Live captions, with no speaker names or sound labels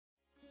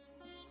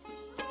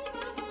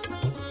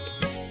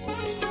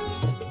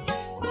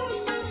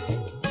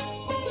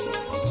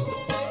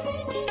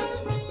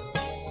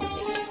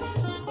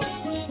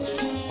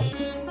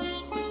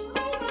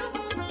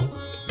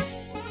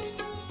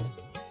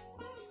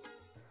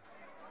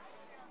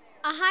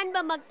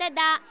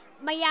ꯑꯍꯥꯟꯕꯃꯛꯇꯗ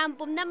ꯃꯌꯥꯝ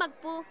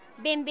ꯄꯨꯝꯅꯃꯛꯄꯨ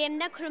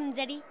ꯕꯦꯝꯕꯦꯝꯅ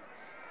ꯈꯨꯔꯨꯝꯖꯔꯤ꯫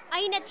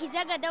 ꯑꯩꯅ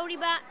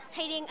ꯊꯤꯖꯒꯗꯧꯔꯤꯕ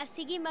ꯁꯩꯔꯦꯡ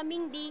ꯑꯁꯤꯒꯤ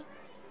ꯃꯃꯤꯡꯗꯤ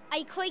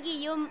ꯑꯩꯈꯣꯏꯒꯤ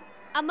ꯌꯨꯝ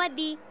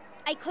ꯑꯃꯗꯤ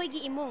ꯑꯩꯈꯣꯏꯒꯤ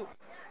ꯏꯃꯨꯡ꯫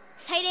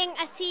 ꯁꯩꯔꯦꯡ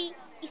ꯑꯁꯤ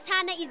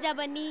ꯏꯁꯥꯅ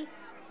ꯏꯖꯕꯅꯤ꯫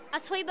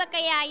 ꯑꯁꯣꯏꯕ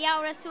ꯀꯌꯥ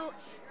ꯌꯥꯎꯔꯁꯨ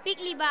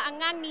ꯄꯤꯛꯂꯤꯕ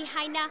ꯑꯉꯥꯡꯅꯤ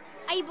ꯍꯥꯏꯅ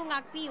ꯑꯩꯕꯨ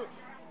ꯉꯥꯛꯄꯤꯌꯨ꯫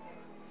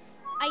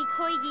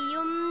 ꯑꯩꯈꯣꯏꯒꯤ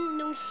ꯌꯨꯝ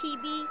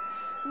ꯅꯨꯡꯁꯤꯕꯤ,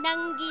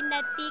 ꯅꯪꯒꯤ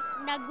ꯅꯇꯤꯛ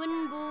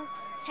ꯅꯒꯨꯟꯕꯨ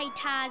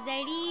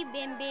ꯁꯩꯊꯥꯖꯔꯤ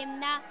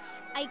ꯕꯦꯝꯕꯦꯝꯅ꯫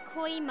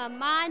 ꯑꯩꯈꯣꯏ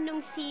ꯃꯃꯥ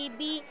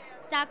ꯅꯨꯡꯁꯤꯕꯤ,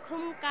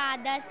 ꯆꯥꯛꯈꯨꯝ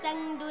ꯀꯥꯗ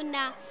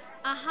ꯆꯪꯗꯨꯅ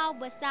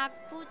ꯑꯍꯥꯎꯕ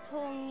ꯆꯥꯛꯄꯨ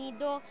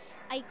ꯊꯣꯡꯉꯤꯗꯣ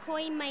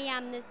ꯑꯩꯈꯣꯏ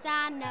ꯃꯌꯥꯝꯅ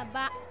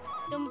ꯆꯥꯅꯕ꯫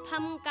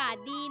 ꯇꯨꯝꯐꯝ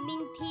ꯀꯥꯗꯤ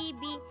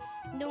ꯅꯤꯡꯊꯤꯕꯤ,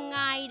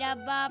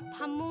 ꯅꯨꯡꯉꯥꯏꯔꯕ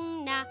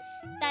ꯐꯃꯨꯡꯅ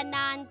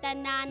ꯇꯅꯥꯟ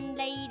ꯇꯅꯥꯟ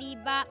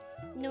ꯂꯩꯔꯤꯕ꯫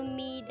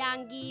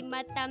 ꯅꯨꯃꯤꯗꯥꯡꯒꯤ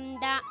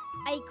ꯃꯇꯝꯗ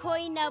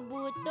ꯑꯩꯈꯣꯏꯅꯕꯨ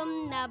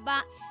ꯇꯨꯝꯅꯕ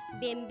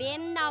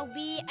ꯕꯦꯝꯕꯦꯝ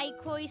ꯅꯥꯎꯕꯤ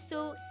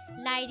ꯑꯩꯈꯣꯏꯁꯨ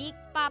ꯂꯥꯏꯔꯤꯛ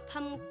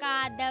ꯄꯥꯐꯝ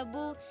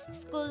ꯀꯥꯗꯕꯨ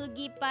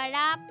ꯁ꯭ꯀꯨꯜꯒꯤ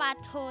ꯄꯔꯥ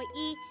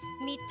ꯄꯥꯊꯣꯛꯏ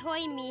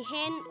ꯃꯤꯊꯣꯏ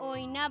ꯃꯤꯍꯦꯟ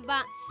ꯑꯣꯏꯅꯕ꯫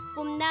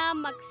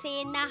 ꯄꯨꯝꯅꯃꯛꯁꯦ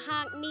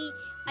ꯅꯍꯥꯛꯅꯤ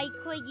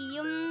ꯑꯩꯈꯣꯏꯒꯤ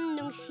ꯌꯨꯝ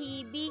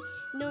ꯅꯨꯡꯁꯤꯕꯤ,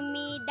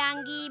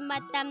 ꯅꯨꯃꯤꯗꯥꯡꯒꯤ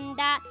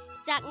ꯃꯇꯝꯗ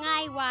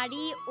ꯆꯥꯛꯉꯥꯏ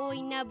ꯋꯥꯔꯤ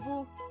ꯑꯣꯏꯅꯕꯨ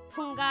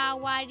ꯐꯨꯡꯒꯥ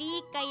ꯋꯥꯔꯤ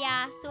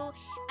ꯀꯌꯥꯁꯨ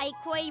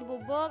ꯑꯩꯈꯣꯏ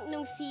ꯕꯨꯕꯣꯛ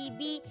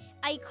ꯅꯨꯡꯁꯤꯕꯤ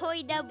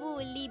ꯑꯩꯈꯣꯏꯗꯕꯨ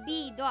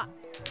ꯂꯤꯕꯤꯗꯣ꯫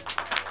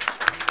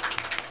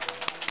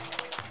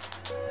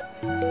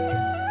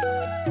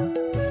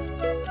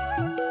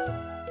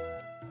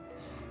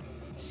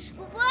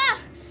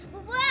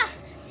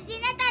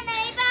 ꯆꯤꯆꯦꯅ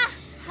ꯇꯥꯟꯅꯔꯛꯏꯕ꯫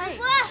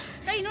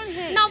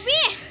 ꯀꯩꯅꯣꯅꯦꯍꯦ? ꯅꯥꯎꯕꯤ,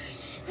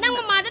 ꯅꯪ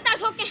ꯃꯃꯥꯗ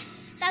ꯇꯥꯛꯊꯣꯛꯀꯦ꯫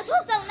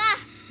 ꯇꯥꯛꯊꯣꯛꯆꯧꯅ,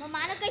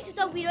 ꯃꯃꯥꯅ ꯀꯩꯁꯨ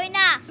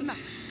ꯇꯧꯕꯤꯔꯣꯏꯅ꯫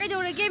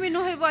 ꯀꯩꯗꯧꯔꯒꯦ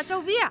ꯃꯤꯅꯣ ꯍꯣꯏꯕꯣ?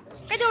 ꯑꯆꯧꯕꯤ,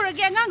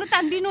 ꯀꯩꯗꯧꯔꯒꯦ? ꯑꯉꯥꯡꯗꯣ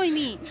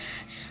ꯇꯥꯟꯕꯤꯅꯣꯏꯃꯤ꯫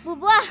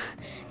 ꯕꯨꯕꯣꯛ,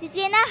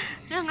 ꯆꯤꯆꯦꯅ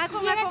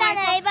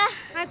ꯇꯥꯟꯅꯔꯛꯏꯕ꯫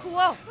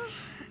 ꯉꯥꯏꯈꯣ,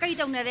 ꯀꯩ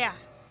ꯇꯧꯅꯔꯦ?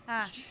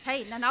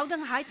 ꯍꯩ,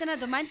 ꯅꯅꯥꯎꯗꯪ ꯍꯥꯏꯇꯅ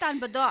ꯑꯗꯨꯃꯥꯏꯅ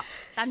ꯇꯥꯟꯕꯗꯣ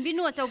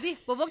ꯇꯥꯟꯕꯤꯅꯨ ꯑꯆꯧꯕꯤ.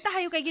 ꯕꯣꯕꯣꯛꯇ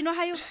ꯍꯥꯏꯌꯨ, ꯀꯩꯒꯤꯅꯣ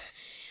ꯍꯥꯏꯌꯨ꯫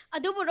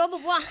 ꯑꯗꯨꯕꯨꯔꯣ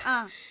ꯕꯨꯕꯣꯛ,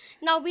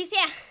 ꯅꯥꯎꯕꯤꯁꯦ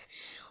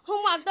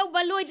ꯍꯣꯝꯋꯥꯔꯛ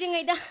ꯇꯧꯕ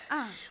ꯂꯣꯏꯗ꯭ꯔꯤꯉꯩꯗ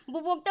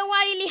ꯕꯨꯕꯣꯛꯇ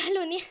ꯋꯥꯔꯤ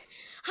ꯂꯤꯍꯜꯂꯨꯅꯤ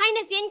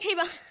ꯍꯥꯏꯅ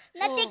ꯆꯦꯟꯈ꯭ꯔꯤꯕ꯫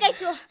 ꯅꯠꯇꯦ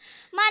ꯀꯩꯁꯨ,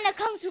 ꯃꯥꯅ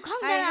ꯈꯪꯁꯨ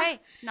ꯈꯪꯗꯅ꯫ ꯍꯩ,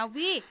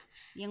 ꯅꯥꯎꯕꯤ,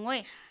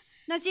 ꯌꯦꯡꯉꯣꯏ,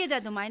 ꯅꯆꯦꯗ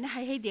ꯑꯗꯨꯃꯥꯏꯅ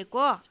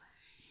ꯍꯥꯏꯍꯩꯗꯦꯀꯣ꯫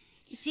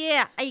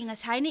 ꯏꯆꯦ, ꯑꯩ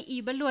ꯉꯁꯥꯏꯅ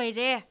ꯏꯕ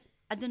ꯂꯣꯏꯔꯦ,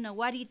 ꯑꯗꯨꯅ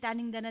ꯋꯥꯔꯤ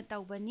ꯇꯥꯅꯤꯡꯗꯅ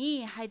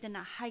ꯇꯧꯕꯅꯤ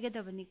ꯍꯥꯏꯗꯅ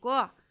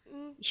ꯍꯥꯏꯒꯗꯕꯅꯤꯀꯣ꯫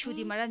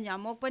 ꯏꯁꯨꯗꯤ ꯃꯔꯟ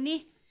ꯌꯥꯝ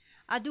ꯃꯣꯛꯄꯅꯤ꯫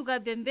 ꯑꯗꯨꯒ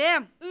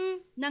ꯕꯦꯝꯕꯦꯝ,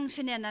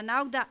 ꯅꯪꯁꯨꯅꯦ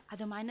ꯅꯅꯥꯎꯗ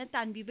ꯑꯗꯨꯃꯥꯏꯅ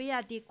ꯇꯥꯟꯕꯤꯕ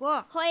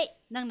ꯌꯥꯗꯦꯀꯣ꯫ ꯍꯣꯏ.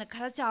 ꯅꯪꯅ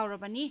ꯈꯔ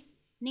ꯆꯥꯎꯔꯕꯅꯤ,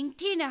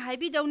 ꯅꯤꯡꯊꯤꯅ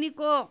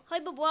ꯍꯥꯏꯕꯤꯗꯧꯅꯤꯀꯣ꯫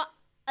 ꯍꯣꯏ ꯕꯨꯕꯣꯛ꯫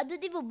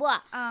 ꯑꯗꯨꯗꯤ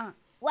ꯕꯨꯕꯣꯛ,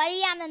 ꯋꯥꯔꯤ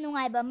ꯌꯥꯝꯅ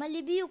ꯅꯨꯡꯉꯥꯏꯕ ꯑꯃ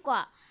ꯂꯤꯕꯤꯌꯨꯀꯣ꯫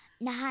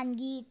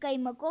 ꯅꯍꯥꯟꯒꯤ ꯀꯩ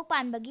ꯃꯀꯣꯛ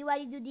ꯄꯥꯟꯕꯒꯤ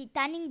ꯋꯥꯔꯤꯗꯨꯗꯤ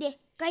ꯇꯥꯅꯤꯡꯗꯦ,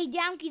 ꯀꯩꯗꯤ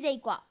ꯌꯥꯝ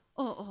ꯀꯤꯖꯩꯀꯣ꯫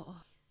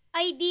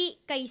 ꯑꯩꯗꯤ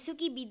ꯀꯩꯁꯨ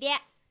ꯀꯤꯕꯤꯗꯦ,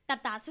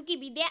 ꯇꯞꯇꯥꯁꯨ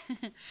ꯀꯤꯕꯤꯗꯦ꯫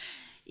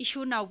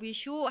 ꯏꯁꯨ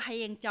ꯅꯥꯎꯕꯤꯁꯨ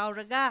ꯍꯌꯦꯡ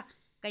ꯆꯥꯎꯔꯒ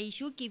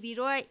ꯀꯩꯁꯨ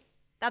ꯀꯤꯕꯤꯔꯣꯏ,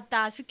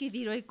 ꯇꯞꯇꯥꯁꯨ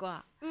ꯀꯤꯕꯤꯔꯣꯏꯀꯣ꯫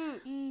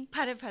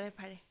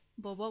 ꯐꯔꯦ,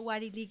 ꯕꯣꯕꯣꯛ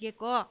ꯋꯥꯔꯤ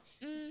ꯂꯤꯒꯦꯀꯣ꯫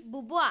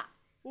 ꯕꯨꯕꯣꯛ,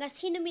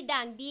 ꯉꯁꯤ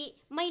ꯅꯨꯃꯤꯗꯥꯡꯗꯤ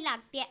ꯃꯩ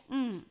ꯂꯥꯛꯇꯦ,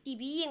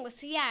 ꯇꯤꯚꯤ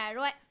ꯌꯦꯡꯕꯁꯨ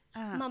ꯌꯥꯔꯔꯣꯏ꯫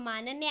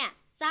 ꯃꯃꯥꯅꯅꯦ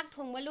ꯆꯥꯛ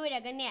ꯊꯣꯡꯕ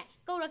ꯂꯣꯏꯔꯒꯅꯦ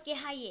ꯀꯧꯔꯛꯀꯦ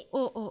ꯍꯥꯏꯌꯦ꯫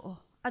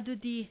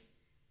 ꯑꯗꯨꯗꯤ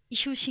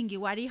ꯏꯁꯨꯁꯤꯡꯒꯤ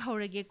ꯋꯥꯔꯤ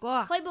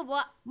ꯍꯧꯔꯒꯦꯀꯣ꯫ ꯍꯣꯏ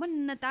ꯕꯨꯕꯣꯛ꯫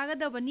 ꯃꯨꯟꯅ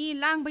ꯇꯥꯒꯗꯕꯅꯤ,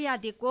 ꯂꯥꯡꯕ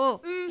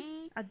ꯌꯥꯗꯦꯀꯣ꯫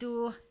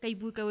 ꯑꯗꯨ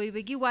ꯀꯩꯕꯨ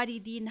ꯀꯩꯑꯣꯏꯕꯒꯤ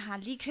ꯋꯥꯔꯤꯗꯤ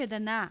ꯅꯍꯥꯟ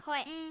ꯂꯤꯈ꯭ꯔꯦꯗꯅ꯫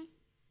 ꯍꯣꯏ.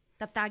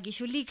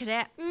 ꯇꯞꯇꯥꯒꯤꯁꯨ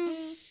ꯂꯤꯈ꯭ꯔꯦ꯫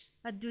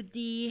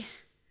 ꯑꯗꯨꯗꯤ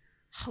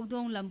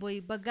ꯍꯧꯗꯣꯡ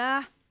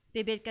ꯂꯝꯕꯣꯏꯕꯒ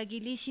ꯄꯦꯕꯦꯠꯀꯒꯤ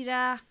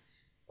ꯂꯤꯁꯤꯔꯥ,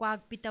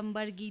 ꯀ꯭ꯋꯥꯛ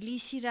ꯄꯤꯇꯝꯕꯔꯒꯤ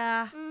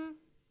ꯂꯤꯁꯤꯔꯥ,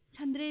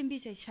 ꯁꯟꯗ꯭ꯔꯦꯝꯕꯤ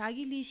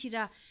ꯆꯩꯁ꯭ꯔꯥꯒꯤ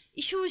ꯂꯤꯁꯤꯔꯥ,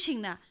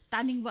 ꯏꯁꯨꯁꯤꯡꯅ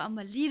ꯇꯥꯅꯤꯡꯕ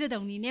ꯑꯃ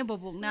ꯂꯤꯔꯗꯧꯅꯤꯅꯦ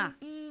ꯕꯣꯕꯣꯛꯅ꯫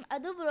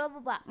 ꯑꯗꯨꯕꯨꯔꯣ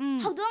ꯕꯨꯕꯣꯛ,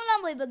 ꯍꯧꯗꯣꯡ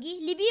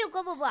ꯂꯝꯕꯣꯏꯕꯒꯤ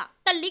ꯂꯤꯕꯤꯌꯨꯀꯣ ꯕꯨꯕꯣꯛ꯫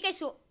 ꯇꯜꯂꯤ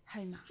ꯀꯩꯁꯨ,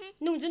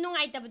 ꯅꯨꯡꯁꯨ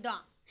ꯅꯨꯡꯉꯥꯏꯇꯕꯗꯣ꯫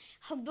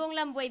 ꯍꯧꯗꯣꯡ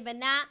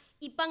ꯂꯝꯕꯣꯏꯕꯅ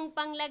ꯏꯄꯪ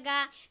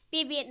ꯄꯪꯂꯒ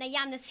ꯄꯦꯕꯦꯠꯅ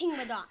ꯌꯥꯝꯅ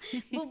ꯁꯤꯡꯕꯗꯣ꯫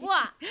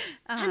 ꯕꯨꯕꯣꯛ,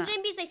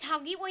 ꯁꯟꯗ꯭ꯔꯦꯝꯕꯤ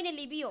ꯆꯩꯁ꯭ꯔꯥꯒꯤ ꯑꯣꯏꯅ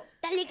ꯂꯤꯕꯤꯌꯨ꯫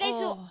 ꯇꯜꯂꯤ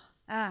ꯀꯩꯁꯨ꯫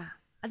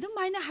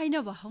 ꯑꯗꯨꯃꯥꯏꯅ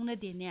ꯍꯥꯏꯅꯕ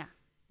ꯍꯧꯅꯗꯦꯅꯦ꯫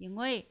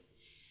 ꯌꯦꯡꯉꯣꯏ,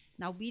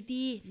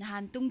 ꯅꯥꯎꯕꯤꯗꯤ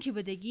ꯅꯍꯥꯟ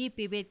ꯇꯨꯝꯈꯤꯕꯗꯒꯤ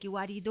ꯄꯦꯕꯦꯠꯀꯤ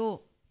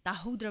ꯋꯥꯔꯤꯗꯣ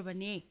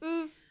ꯇꯥꯍꯧꯗ꯭ꯔꯕꯅꯦ꯫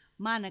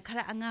 ꯃꯥꯅ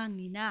ꯈꯔ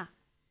ꯑꯉꯥꯡꯅꯤꯅ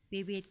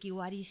ꯄꯦꯕꯦꯠꯀꯤ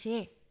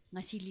ꯋꯥꯔꯤꯁꯦ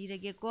ꯉꯁꯤ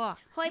ꯂꯤꯔꯒꯦꯀꯣ꯫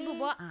 ꯍꯣꯏ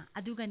ꯕꯨꯕꯣꯛ.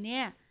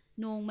 ꯑꯗꯨꯒꯅꯦ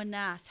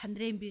ꯅꯣꯡꯃꯅ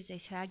ꯁꯟꯗ꯭ꯔꯦꯝꯕꯤ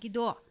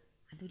ꯆꯩꯁ꯭ꯔꯥꯒꯤꯗꯣ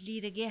ꯑꯗꯨ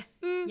ꯂꯤꯔꯒꯦ꯫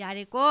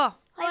 ꯌꯥꯔꯦꯀꯣ?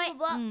 ꯍꯣꯏ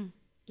ꯕꯨꯕꯣꯛ.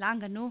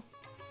 ꯂꯥꯡꯒꯅꯨ꯫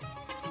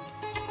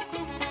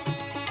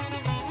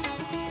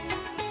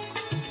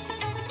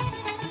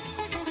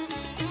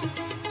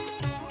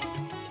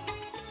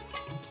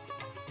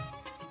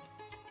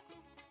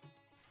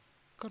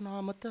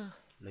 ꯀꯅꯥꯃꯠꯇ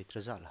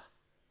ꯂꯩꯇ꯭ꯔꯖꯥꯠꯂꯥ?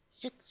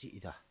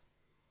 ꯆꯤꯛꯏꯗ꯫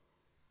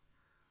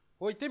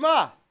 ꯍꯣꯏ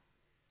ꯇꯩꯃ!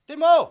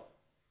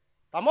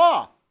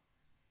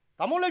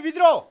 ꯇꯥꯃꯣ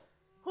ꯂꯩꯕꯤꯗ꯭ꯔꯣ?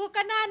 ꯍꯣ,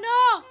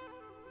 ꯀꯅꯥꯅꯣ?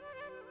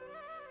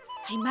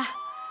 ꯍꯩꯃꯥ,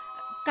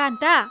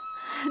 ꯀꯥꯟꯇ,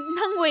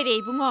 ꯅꯪ ꯑꯣꯏꯔꯦ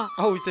ꯏꯕꯨꯡꯉꯣ꯫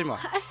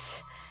 ꯏꯇꯩꯃ꯫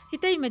 ꯑꯁ,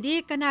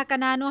 ꯏꯇꯩꯃꯗꯤ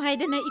ꯀꯅꯥꯅꯣ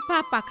ꯍꯥꯏꯗꯅ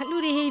ꯏꯄꯥ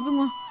ꯄꯥꯈꯠꯂꯨꯔꯦꯍꯦ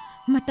ꯏꯕꯨꯡꯉꯣ꯫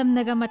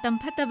 ꯃꯇꯝꯅꯒ ꯃꯇꯝ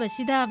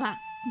ꯐꯠꯇꯕꯁꯤꯗꯕ꯫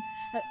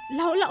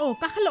 ꯂꯥꯛꯑꯣ,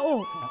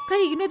 ꯀꯥꯈꯠꯂꯛꯑꯣ꯫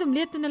 ꯀꯔꯤꯒꯤꯅꯣ ꯑꯗꯨꯝ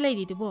ꯂꯦꯞꯇꯨꯅ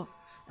ꯂꯩꯔꯤꯗꯨꯕꯣ?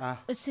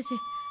 ꯁꯦ.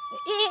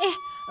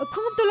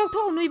 ꯈꯣꯡꯎꯞꯇꯣ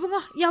ꯂꯧꯊꯣꯛꯎꯅꯨ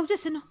ꯏꯕꯨꯡꯉꯣ,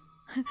 ꯌꯥꯎꯖꯁꯅꯨ꯫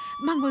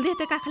 ꯃꯥꯡꯒꯣꯜꯗ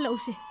ꯍꯦꯛꯇ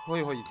ꯀꯥꯈꯠꯂꯛꯎꯁꯦ꯫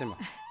 ꯍꯣꯏ ꯏꯇꯩꯃ꯫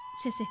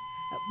 ꯁꯦ,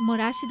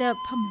 ꯃꯣꯔꯥꯁꯤꯗ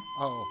ꯐꯝꯃꯨ꯫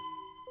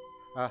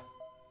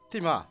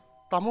 ꯏꯇꯩꯃ,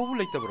 ꯇꯥꯃꯣꯕꯨ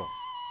ꯂꯩꯇꯕ꯭ꯔꯣ?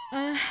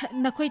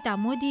 ꯅꯈꯣꯏ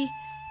ꯇꯥꯃꯣꯗꯤ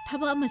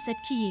ꯊꯕꯛ ꯑꯃ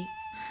ꯆꯠꯈꯤꯌꯦ꯫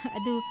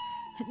 ꯑꯗꯨ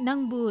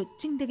ꯅꯪꯕꯨ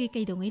ꯆꯤꯡꯗꯒꯤ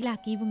ꯀꯩꯗꯧꯉꯩ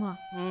ꯂꯥꯛꯀꯦ ꯏꯕꯨꯡꯉꯣ?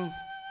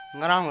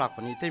 ꯉꯔꯥꯡ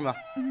ꯂꯥꯛꯄꯅꯤ ꯏꯇꯩꯃ꯫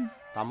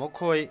 ꯇꯥꯃꯣ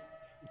ꯈꯣꯏ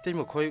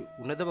इतैमा खोई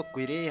उनदबा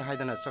कुइरे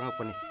हाइदना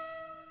चंगपनी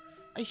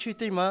आइसु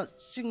इतैमा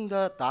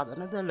सिंगदा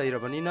तादनदा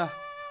लैरबनिना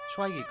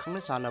स्वाइगी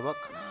खंगना सानबा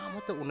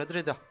खनामत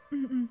उनद्रेदा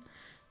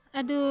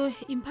अदु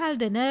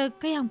इम्फालदना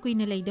कयाम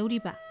कुइना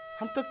लैदौरिबा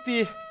हमतक्ति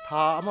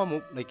था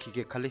अमामुक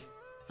लैखिगे खली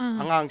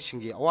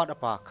आंगांसिंगी अवाद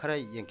अपा खरा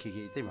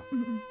यंखिगे इतैमा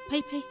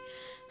फै फै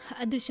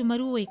अदुसु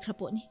मरु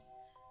ओइख्रपोनी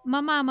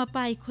ममा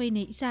मपा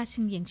अखोइने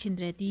इसासिंग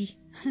यंगसिंद्रदी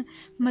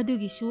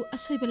मदुगिसु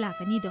असोइबा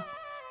लाकनिदो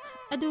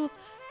अदु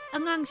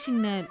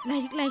आंगांसिंगना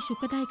लाइरिक लाइसु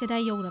कदाई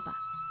कदाई यौरबा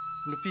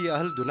नुपी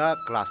अहलदुना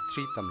क्लास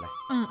 3 तमले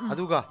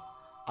अदुगा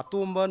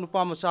अतोंबा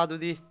नुपा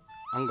मचादुदी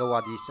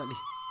अंगवादी चली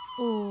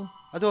ओ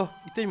अदो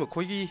इतैमा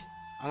खोइगी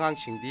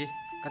आंगांसिंदी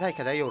कदाई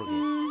कदाई यौरगे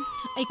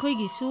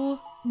अखोइगिसु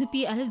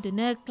नुपी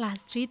अहलदुना क्लास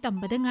 3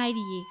 तंबदा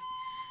ngairiye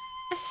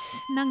अस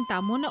नंग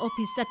तामोना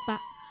ऑफिस चटपा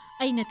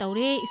अइना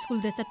तौरे स्कूल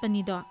दा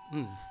चटपनिदो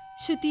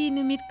सुटी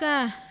नुमित का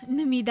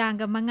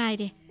नुमिदांगा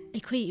मंगाइरे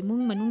अखोइ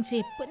इमुंग मनुंग से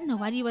पुन्ना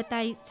वारी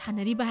वताई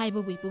सानरिबा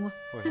हाइबो बुइपुंगो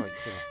होय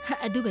होय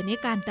अदुगने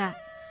कांता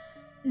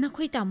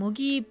नखोइ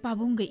तामोगी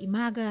पाबुंगा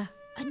इमागा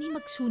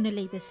अनिमक सुना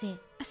लेबसे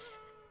अस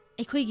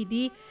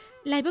अखोइगिदी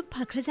लाइबक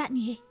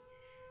फख्रजानी हे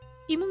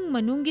इमुंग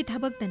मनुंगी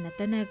थबक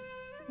तनतना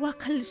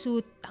वाखलसु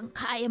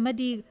तंखाय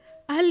अमदी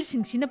अहल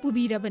सिंगसिना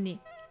पुबीरबने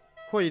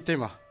होय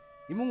इतैमा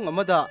इमुंग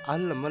अमदा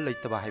अहल अमा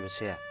लैतबा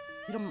हाइबसे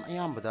इरम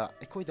अयामबदा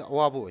अखोइदा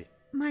अवाबो ओय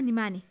मानी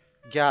मानी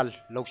ग्याल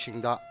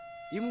लौसिंगदा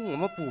इमुंग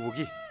अमा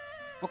पुबगी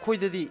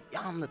मखोइददी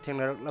यामना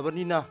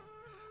थेंगनरलबनिना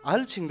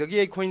अहल सिंगदगी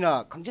अखोइना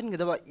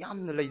खंजनगदबा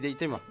यामना लैदे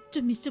इतैमा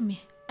चुम्मी चुम्मी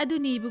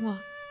अदुनी इबुंगो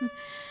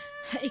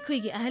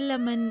अखोइगी अहल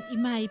लमन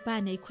इमा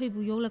इपाने अखोइबु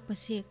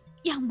योलकपसे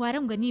याम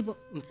वारमगनीबो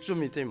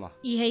चुम्मी इतैमा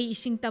इहै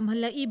इसिंग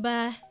तमहलइबा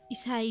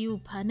इसायु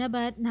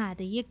फनबा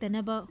नादा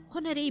येक्तनबा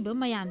होनरेइबा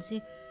मयामसे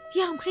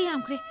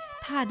यामख्रे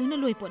थादुना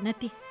लोइपोट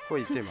नति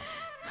होय इतैमा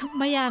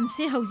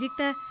मयामसे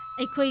हौजिकता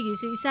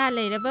अखोइगिसु इसा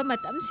लैरबा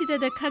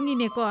मतमसिददा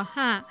खंगिनेको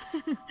हा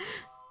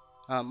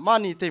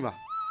मानी इतैमा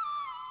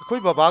अखोइ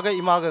बाबागा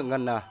इमागा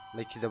ngana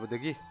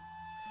लैखिदबदगी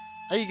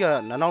आइगा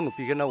ननाउ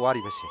नुपीगना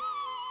वारिबसे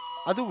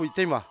अदुबु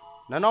इतैमा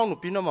ननाउ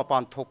नुपीना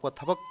मपान थोकपा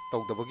थबक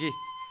तौदबगी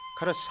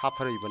खरा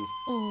साफरैबनी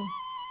ओ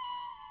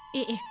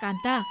ए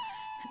कांता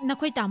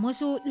नखोइ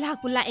तामोसु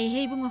लाकु लाए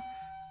हेबुंगो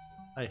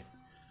ai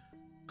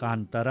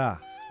कांतारा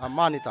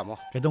मानी तामो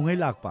केदोंगै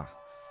लाकपा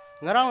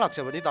ngarang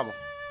lakchabani तामो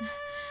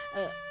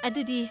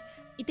अदुदी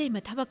इतैमा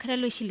थबक खरा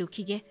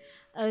लोइसिलुखिगे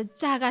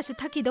चागासु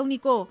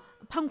थकिदौनिको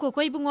फमखो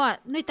कोइबुंगो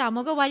नोइ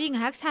तामोगा वारि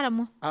ngahak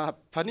सारामु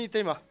funny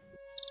इतैमा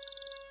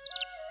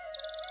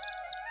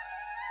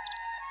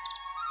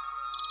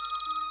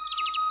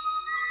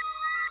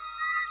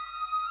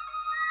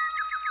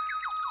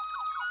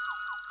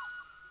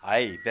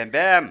Hai, Bam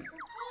Bam.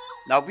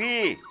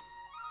 Nabi.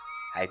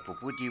 Hai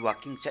pupu di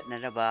walking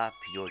chatnanaba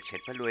pijol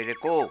setpa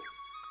loireko.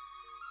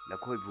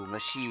 Nakoi bu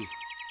ngasi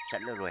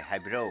chatlaroi hai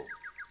bro.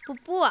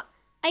 Pupu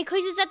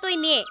अखोइसु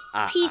चतोइने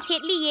फी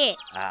सेटलिये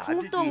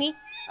खुंग तोंगी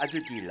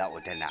अदुदी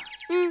लाओदना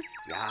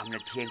यामना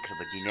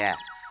थेंख्रबदिने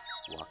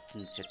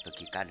walking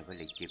chatपकी कानबा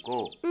लेतेको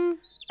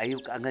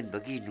अयुक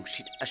अंगनबगी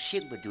नुसित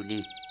असेंबदुनी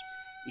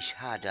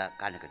इसादा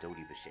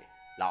कानगदौरिबसे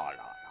लाओ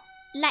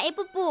लाए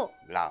पुपु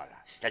लाओ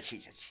चछि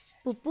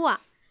पुपु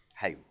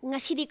हाय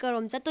ngasiदी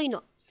chrome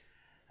चतोइनो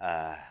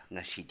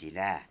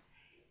ngasidina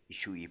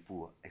isu ipu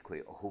अखोइ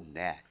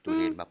अहुमने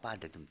Tourane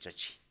मपादा दुम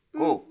चछि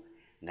को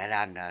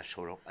ngarangna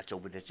sorok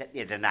achobada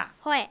chatledana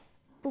होय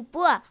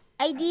पुपु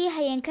आइदी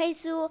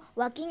हयंखैसु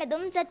walking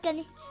अदुम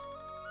चटकनी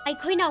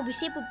अखोइ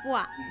नाउबिसे पुपु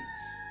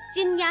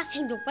चिन्या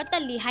सेंदोकपा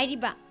तल्ली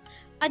हाइरिबा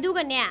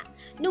अदुगने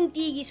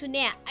नुंगतीगी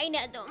सुने आइना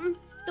अदुम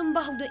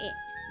तुम्बा हौदोए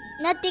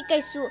नते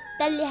कैसु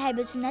तल्ली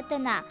हाइबसु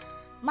नतना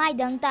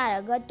माइदंग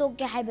तारगा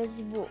तोके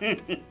हाइबसिबु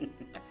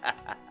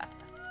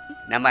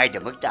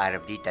नमाइदमक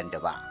तारबदी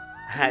तंदबा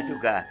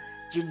अदुगा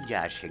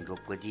चिन्या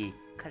सेंदोकपदी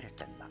खरा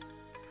तंबा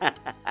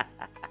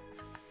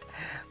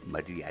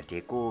मधु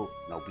यादेको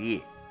नौबी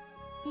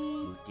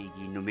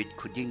नुतिगी नुमित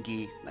खुदिंगी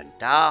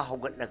nganta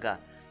हौगतलगा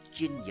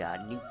चिन्या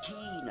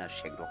निंथीना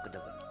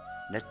सेंदोकदबनी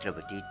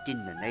नत्रबदी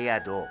तिन्ना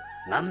नयादो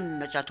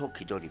ngamna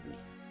चाथोखिदोरिबनी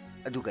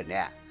अदुगने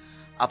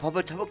अफब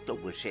थबक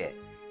तोबसे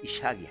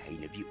इसागी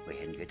हैनबी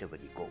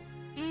ओहेनगदबनीको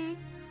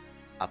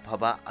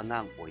अफबा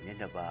अंगांग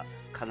ओइननबा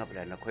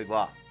खंगबरा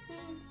नखोइबो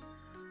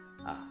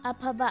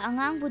अफबा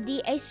अंगांग बुदी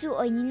ऐसु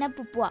ओइनिना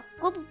पुपुआ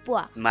को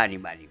पुपुआ मानी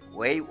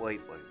ओइ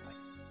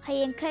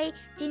हयंखै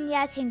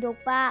चिन्या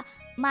सेंदोकपा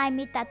माइ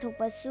मि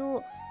ताथोकपसु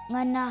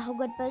ngana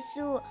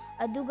होगतपसु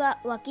अदुगा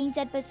वाकिंग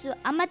चटपसु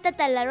अमत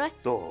तलरोय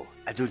तो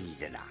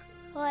अदुनीजना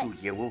होय तु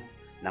येंगु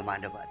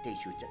नमानबा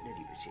तेसु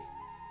चटनरिबसे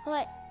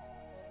होय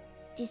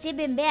चिसे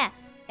बेंबे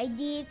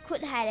आइदी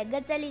खुद हायरगा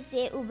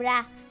चलिसे उब्रा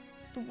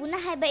पुपुना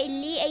हायबा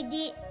इल्ली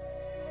आइदी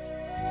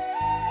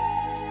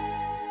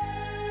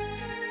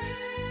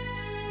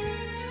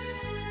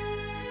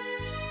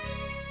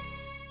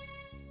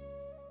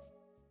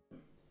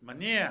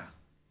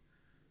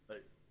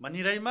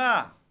मनी राइमा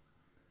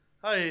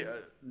हाय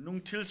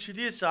नुंगथिल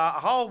सिदी चा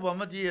हाउबा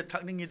मदी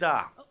थकनिंगिदा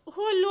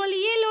हो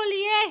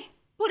लोलिए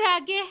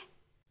पुरागे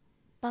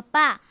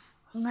पापा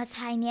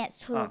ngasai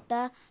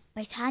sorokta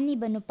paisa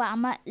niba nupa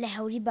ama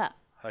lehoriba.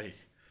 Hai.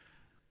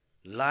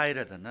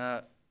 Laira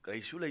dana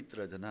kaisu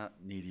leitra dana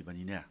niri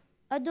bani ne.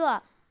 Ado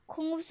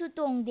khungupsu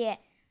tongde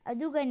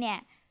aduga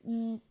ne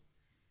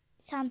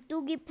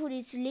samtugi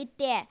puri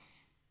sulite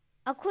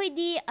akhoi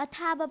di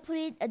athaba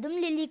puri adum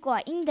lili ko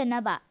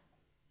ingdana ba.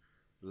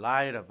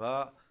 Laira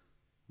ba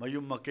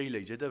mayum makai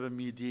leijadaba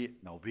midi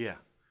naubia.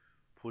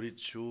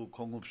 Puritsu,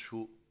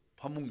 khongupsu,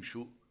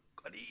 phamungsu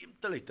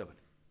karimta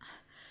leitabani.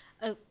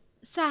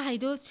 Sa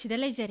haido sida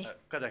leijare.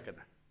 Kada.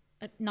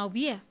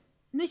 Naubia,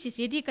 noi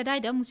sisedi kadai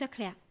da amuk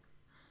chakre.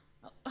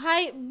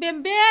 Hai,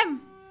 Bem.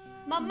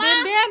 Mama.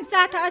 Bem,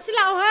 sa tha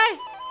asila hai.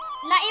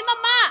 Lai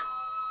mama.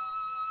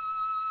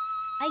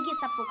 Aige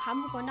sapu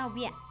khamu ko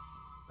Naubia.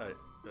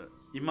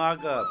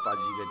 Imaga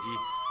pajigadi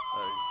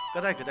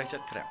kadai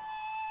chatkra.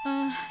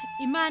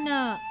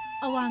 Imana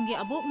awange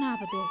abok na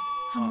bado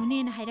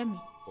hangune na hairami.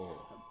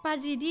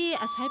 Pajidi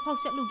asai phau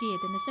chatluge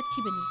dana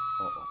chatkibani.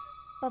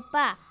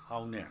 Papa.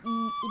 Haune.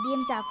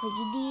 Ibem cha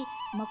khogidi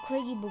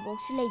makhoigi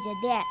bubok su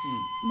leijade.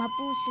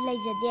 Mapu su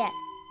leijade.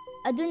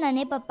 Aduna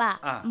ne papa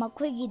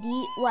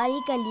makhoigidi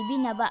wari ka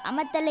libinaba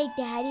amata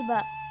leite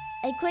hariba.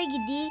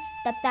 Eikhoigidi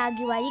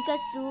taptagi wari ka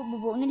su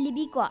bubok na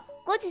libi ko.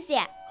 Ko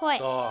chise. Hoi.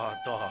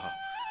 To.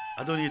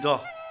 Aduni do.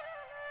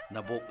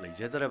 Nabok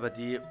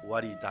leijadarabadi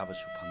wari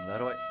tabasu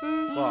phanglaroi.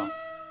 Ko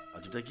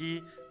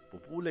adudagi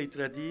pupu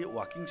leitradi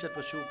walking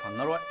chatpasu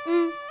phangaroi.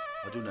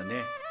 Aduna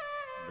ne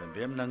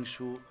bem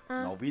nangsu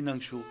naubi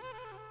nangsu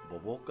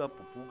boboka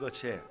pupuga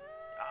che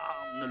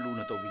yamna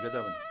luna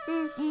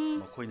tawbigadabani.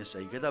 Makhoina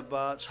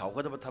saigadaba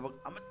saugadaba thabak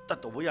amatta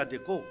tawbo yade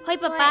ko. Hoi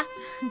papa.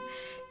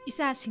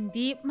 Isa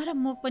singdi maram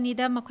mokpani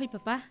da makhoi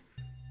papa.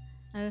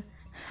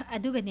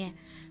 Aduga ne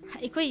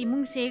ikoi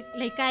imung se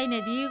laikai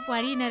na di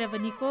wari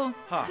narabani ko.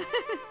 Ha.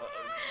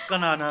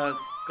 Kanana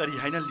kari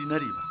haina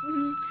linariba.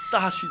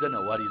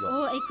 Tahasidana wari do.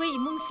 Oh, ikoi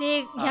imung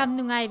se yam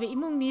nungai be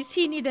imung ni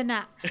sini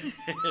dana.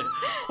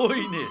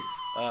 Hoine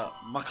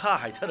makha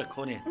haithara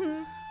khone.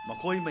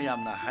 Makhoi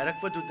mayamna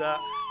hairakpaduda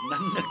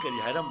nangna kari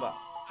hairamba.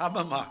 Ha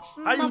mama.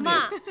 Ayune.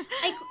 Mama.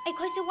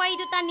 Ai se wari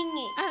do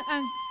taningi.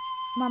 Ang.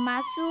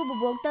 Mama su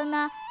bubok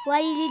tangna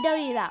wari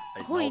lidorira.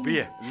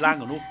 Hoine.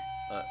 Langanu.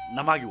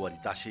 Namagi wari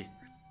tasi.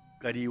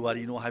 Kari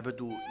wari no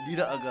haibadu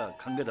liraaga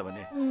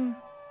khangadabane.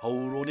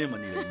 Haurone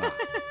mani ma.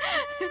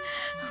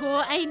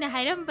 Ho aina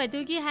hairam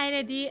badugi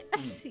hairadi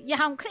as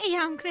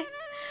yamkre.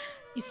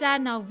 Isa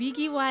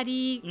Naubigi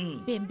wari,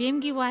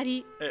 Bem gi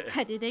wari,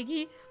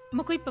 hadidagi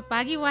makoi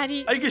papa gi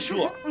wari. Aige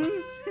shuwa.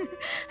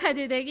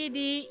 Hadidagi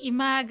di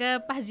imaga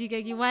pajiga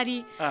gi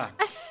wari.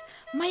 As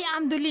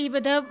mayam do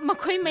libada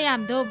makoi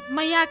mayam do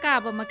maya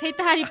ka ba makai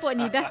tari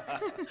poni da.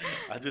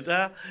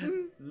 Aduda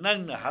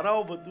nangna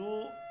harau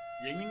badu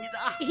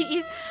yengingida.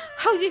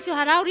 Hauji su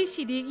harauri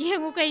sidi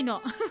yengu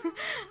kaino.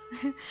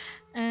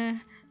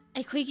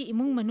 Eikhoigee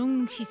imung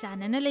manung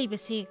nungsisanana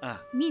leibase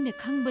mina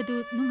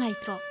khangbadu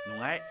nungaitro.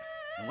 Nungai.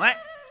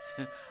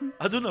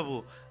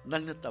 Adunabu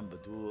nangna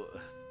tambadu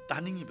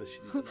taningi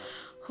basini.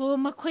 Ho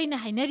makhoina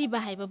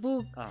hainariba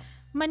haibabu.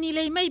 Mani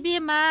lei mai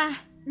bema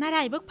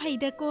naraibak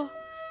phaida ko.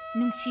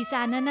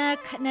 Nungsisanana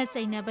khatna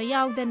chainaba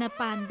yaudana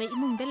panba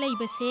imungda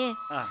leibase.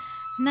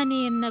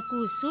 Nanem na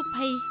ku su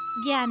phai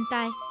gyan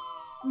tai.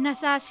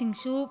 Nasa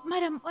singsu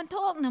maram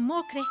onthok na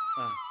mokre.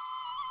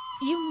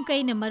 Yum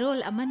kaina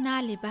marol ama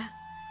naliba.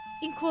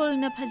 Ingkhol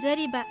na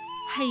phajariba.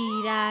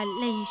 Haira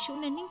leisu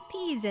na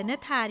ningtijana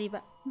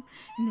thariba.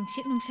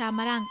 Nungsit nungsa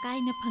marang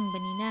kaina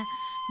phangbanina.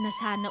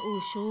 Nasa na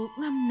usu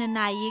ngamna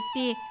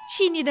nayekte.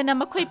 Shinida na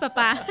makhoi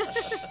papa.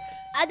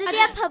 Adudi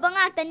afaba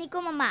ngakta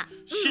ko mama.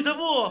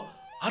 Sidabu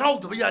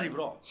haraudaba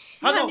yaribro.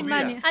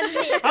 Mani.